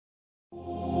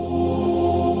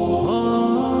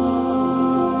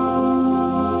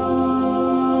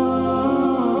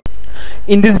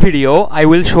In this video, I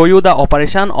will show you the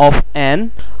operation of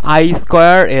an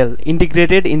I2L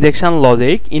integrated injection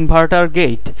logic inverter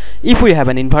gate. If we have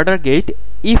an inverter gate,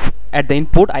 if at the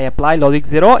input I apply logic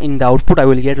 0, in the output I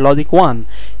will get logic 1.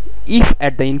 If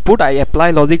at the input I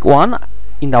apply logic 1,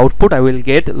 in the output I will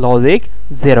get logic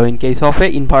 0 in case of a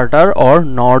inverter or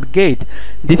NOT gate.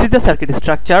 This is the circuit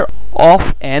structure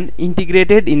of an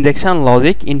integrated injection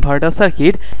logic inverter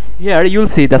circuit. Here you will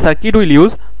see the circuit will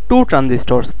use two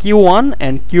transistors Q1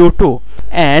 and Q2,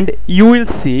 and you will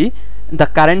see the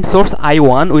current source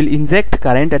I1 will inject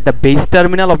current at the base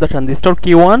terminal of the transistor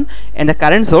Q1, and the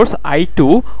current source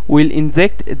I2 will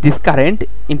inject this current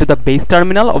into the base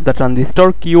terminal of the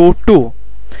transistor Q2.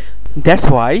 That's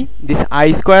why this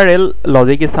I2L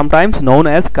logic is sometimes known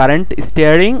as current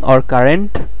steering or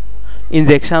current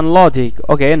injection logic.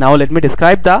 Okay, now let me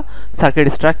describe the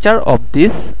circuit structure of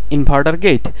this inverter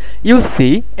gate. You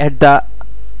see, at the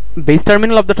base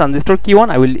terminal of the transistor Q1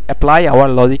 I will apply our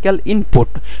logical input.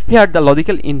 Here the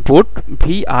logical input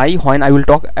Vi, when I will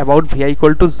talk about Vi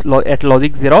equal to at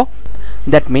logic 0,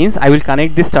 that means I will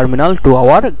connect this terminal to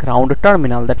our ground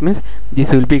terminal. That means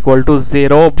this will be equal to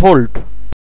 0 volt.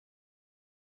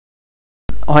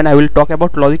 When I will talk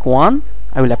about logic 1,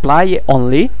 I will apply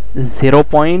only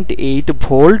 0.8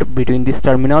 volt between this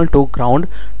terminal to ground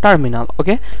terminal.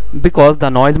 Okay, because the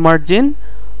noise margin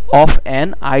of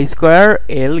an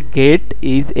I2L gate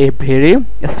is a very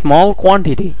small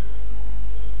quantity,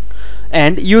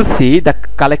 and you see the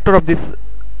collector of this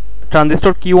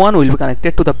transistor Q1 will be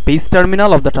connected to the base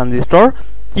terminal of the transistor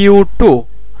Q2,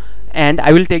 and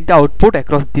I will take the output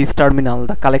across this terminal,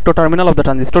 the collector terminal of the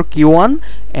transistor Q1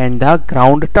 and the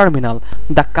ground terminal.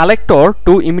 The collector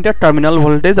to emitter terminal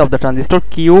voltage of the transistor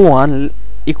Q1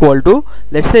 equal to,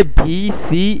 let's say,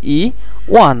 VCE1.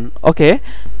 Okay,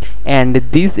 and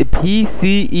this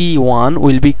VCE1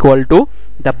 will be equal to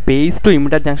the base to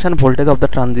emitter junction voltage of the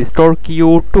transistor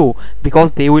Q2,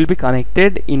 because they will be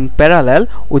connected in parallel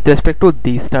with respect to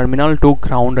this terminal to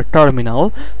ground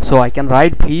terminal. So I can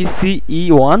write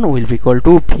VCE1 will be equal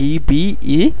to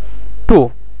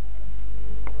VBE2.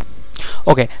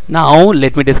 Okay, now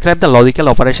let me describe the logical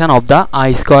operation of the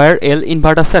I2L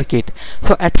inverter circuit.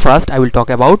 So at first I will talk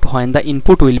about when the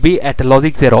input will be at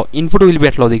logic 0. Input will be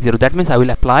at logic 0. That means I will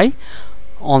apply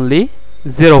only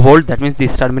 0 volt. That means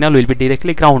this terminal will be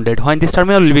directly grounded. When this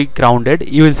terminal will be grounded,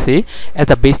 you will see at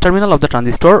the base terminal of the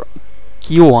transistor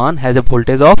Q1 has a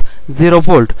voltage of 0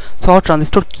 volt. So our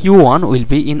transistor Q1 will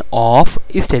be in off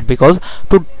state, because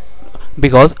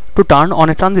to turn on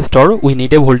a transistor we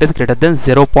need a voltage greater than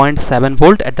 0.7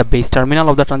 volt at the base terminal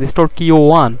of the transistor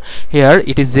Q1. Here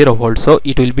it is 0 volt, so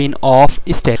it will be in off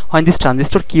state. When this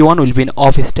transistor Q1 will be in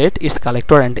off state, its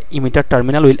collector and emitter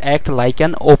terminal will act like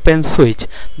an open switch.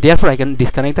 Therefore I can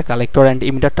disconnect the collector and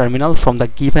emitter terminal from the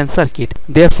given circuit.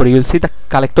 Therefore you will see the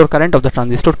collector current of the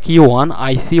transistor Q1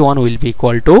 IC1 will be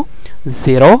equal to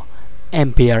 0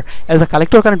 ampere. As the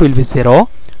collector current will be 0,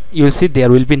 you will see there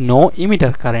will be no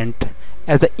emitter current.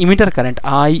 As the emitter current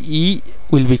IE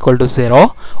will be equal to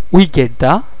 0, we get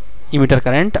the emitter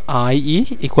current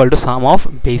IE equal to sum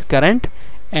of base current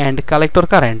and collector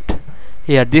current.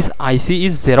 Here this IC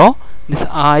is 0, this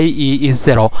IE is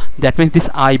 0. That means this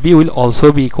IB will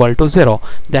also be equal to 0.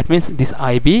 That means this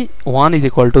IB1 is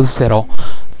equal to 0.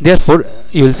 Therefore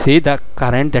you will see the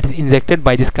current that is injected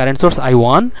by this current source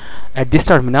I1 at this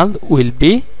terminal will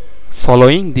be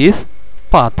following this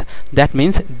path. That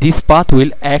means this path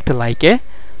will act like a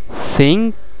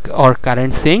sink or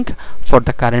current sink for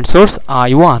the current source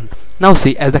I1. Now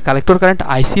see, as the collector current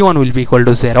IC1 will be equal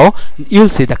to 0, you will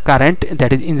see the current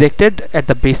that is injected at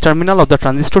the base terminal of the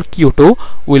transistor Q2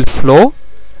 will flow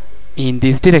in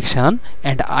this direction,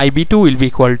 and IB2 will be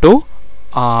equal to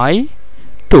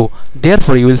I2.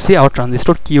 Therefore you will see our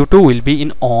transistor Q2 will be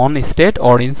in on state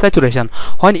or in saturation.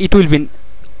 When it will be in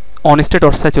on state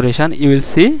or saturation, you will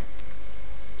see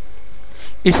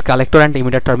its collector and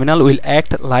emitter terminal will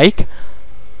act like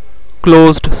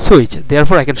closed switch.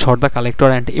 Therefore I can short the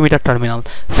collector and emitter terminal.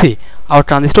 See, our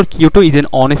transistor Q2 is in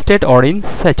on state or in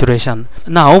saturation.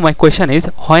 Now my question is,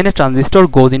 when a transistor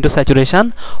goes into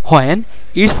saturation, when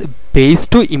its base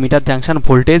to emitter junction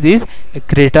voltage is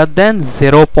greater than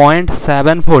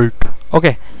 0.7 volt.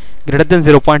 Okay, greater than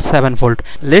 0.7 volt.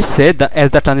 Let's say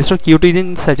as the transistor Q2 is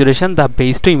in saturation, the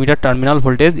base to emitter terminal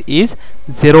voltage is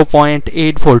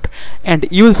 0.8 volt, and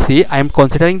you will see I am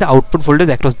considering the output voltage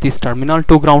across this terminal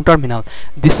to ground terminal.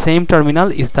 This same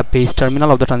terminal is the base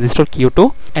terminal of the transistor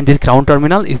Q2, and this ground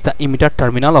terminal is the emitter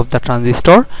terminal of the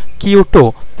transistor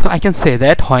Q2. So I can say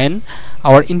that when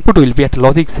our input will be at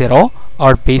logic 0,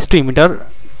 our base to emitter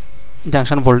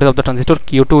junction voltage of the transistor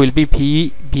Q2 will be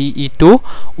VBE2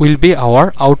 will be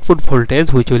our output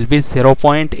voltage, which will be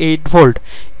 0.8 volt.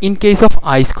 In case of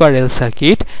I2L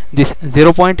circuit, this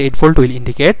 0.8 volt will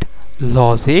indicate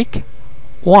logic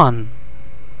 1.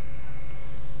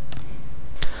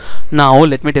 Now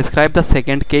let me describe the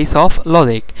second case of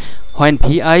logic when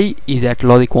Vi is at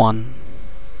logic 1.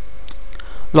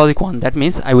 Logic 1, that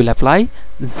means I will apply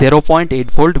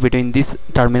 0.8 volt between this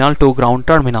terminal to ground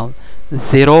terminal.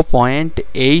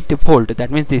 0.8 volt,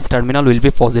 that means this terminal will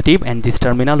be positive and this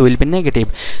terminal will be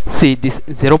negative. See, this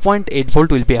 0.8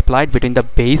 volt will be applied between the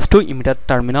base to emitter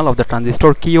terminal of the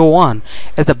transistor Q1.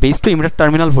 As the base to emitter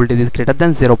terminal voltage is greater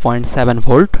than 0.7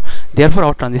 volt, therefore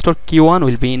our transistor Q1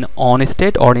 will be in on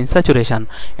state or in saturation.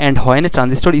 And when a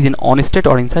transistor is in on state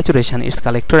or in saturation, its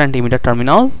collector and emitter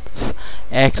terminals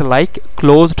act like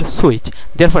closed switch.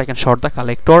 Therefore I can short the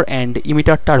collector and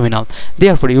emitter terminal.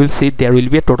 Therefore you will see there will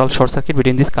be a total short circuit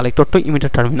between this collector to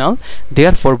emitter terminal.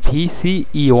 Therefore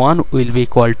VCE1 will be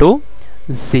equal to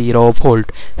 0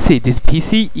 volt. See, this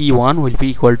VCE1 will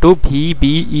be equal to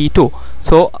VBE2.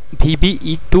 So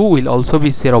VBE2 will also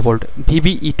be 0 volt.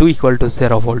 VBE2 equal to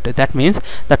 0 volt. That means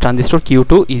the transistor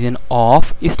Q2 is in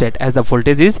off state as the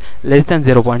voltage is less than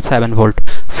 0.7 volt.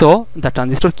 So the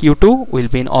transistor Q2 will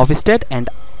be in off state and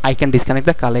I can disconnect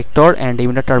the collector and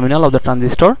emitter terminal of the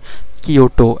transistor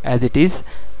Q2 as it is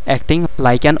acting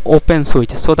like an open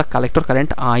switch. So the collector current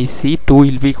IC2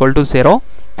 will be equal to 0.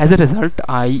 As a result,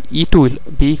 IE2 will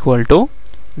be equal to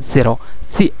 0.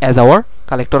 See, as our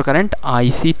collector current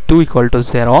IC2 equal to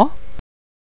 0,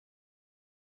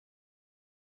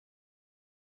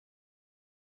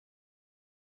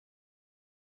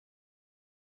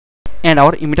 and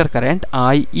our emitter current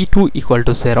IE2 equal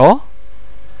to 0,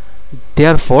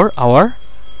 therefore our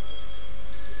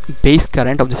base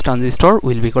current of this transistor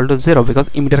will be equal to 0 because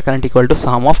emitter current equal to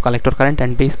sum of collector current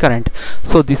and base current.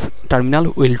 So this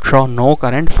terminal will draw no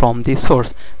current from this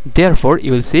source. Therefore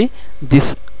you will see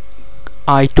this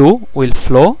I2 will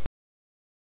flow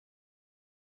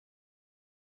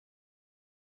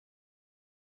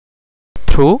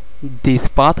through this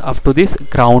path up to this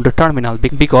ground terminal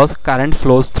because current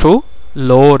flows through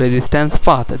low resistance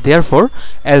path. Therefore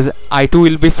as I2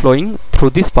 will be flowing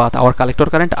through this path, our collector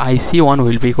current IC1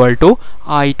 will be equal to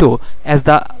I2. As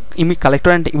the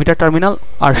collector and emitter terminal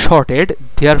are shorted,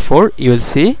 therefore you will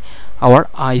see our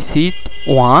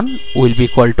IC1 will be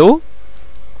equal to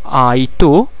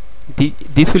I2.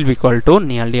 This will be equal to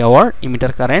nearly our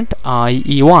emitter current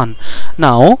IE1.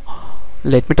 Now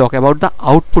let me talk about the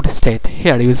output state.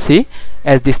 Here you will see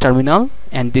as this terminal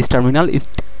and this terminal is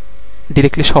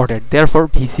directly shorted, therefore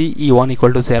VCE1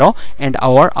 equal to 0 and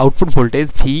our output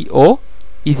voltage VO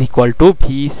is equal to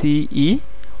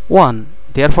VCE1.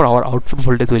 Therefore our output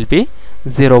voltage will be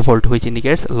 0 volt, which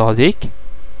indicates logic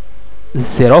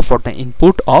 0 for the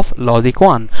input of logic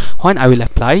 1. When I will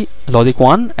apply logic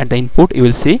 1 at the input, you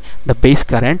will see the base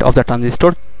current of the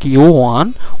transistor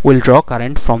Q1 will draw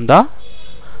current from the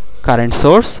current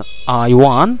source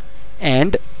I1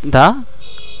 and the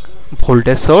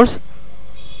voltage source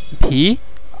VI.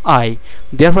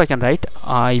 Therefore I can write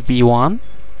IB1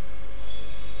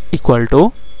 equal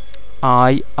to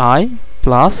II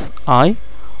plus I1.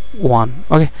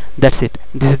 Okay, that's it.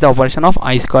 This is the operation of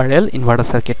I2L inverter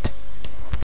circuit.